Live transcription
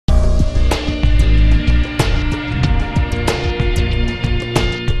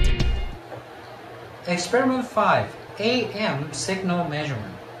Experiment 5, AM signal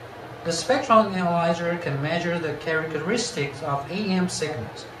measurement. The spectrum analyzer can measure the characteristics of AM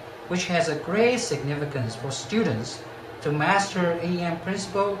signals, which has a great significance for students to master AM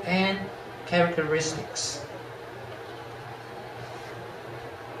principle and characteristics.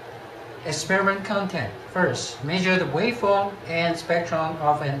 Experiment content. First, measure the waveform and spectrum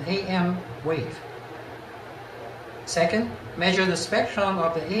of an AM wave. Second, measure the spectrum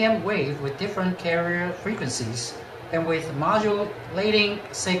of the AM wave with different carrier frequencies and with modulating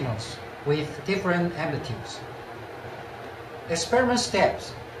signals with different amplitudes. Experiment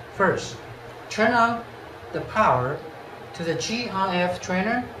steps. First, turn on the power to the GRF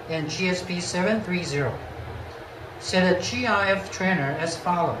Trainer and GSP-730. Set the GRF Trainer as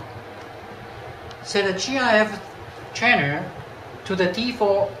follows. Set the GRF Trainer to the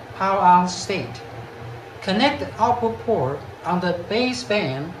default power on state. Connect the output port on the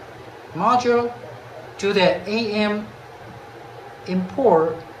baseband module to the AM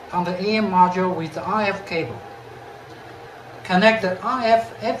import on the AM module with the RF cable. Connect the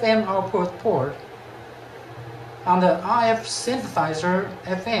RF-FM output port on the RF synthesizer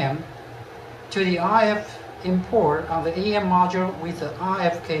FM to the RF import on the AM module with the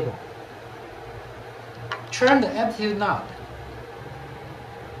RF cable. Turn the amplitude knob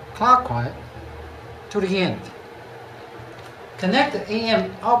clockwise to the end. Connect the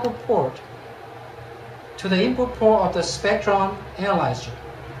AM output port to the input port of the Spectrum Analyzer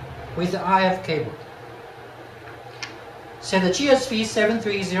with the RF cable. Set the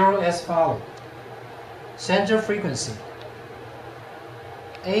GSP-730 as follows. Center frequency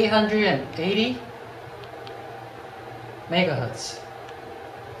 880 MHz.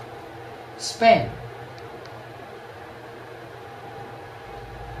 Span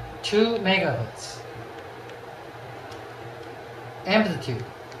 2 MHz. Amplitude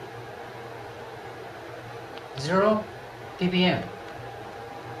 0 dBm.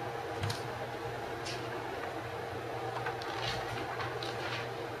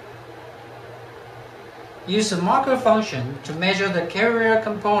 Use the marker function to measure the carrier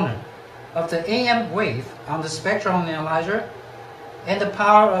component of the AM wave on the spectrum analyzer and the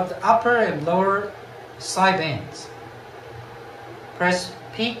power of the upper and lower sidebands. Press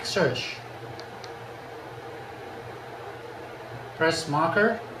peak search. Press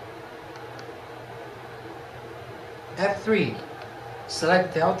marker. F3.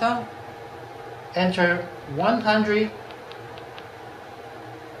 Select delta. Enter 100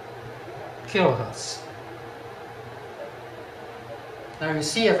 kHz. Now you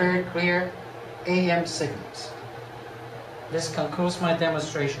see a very clear AM signals. This concludes my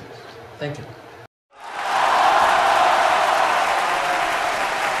demonstration. Thank you.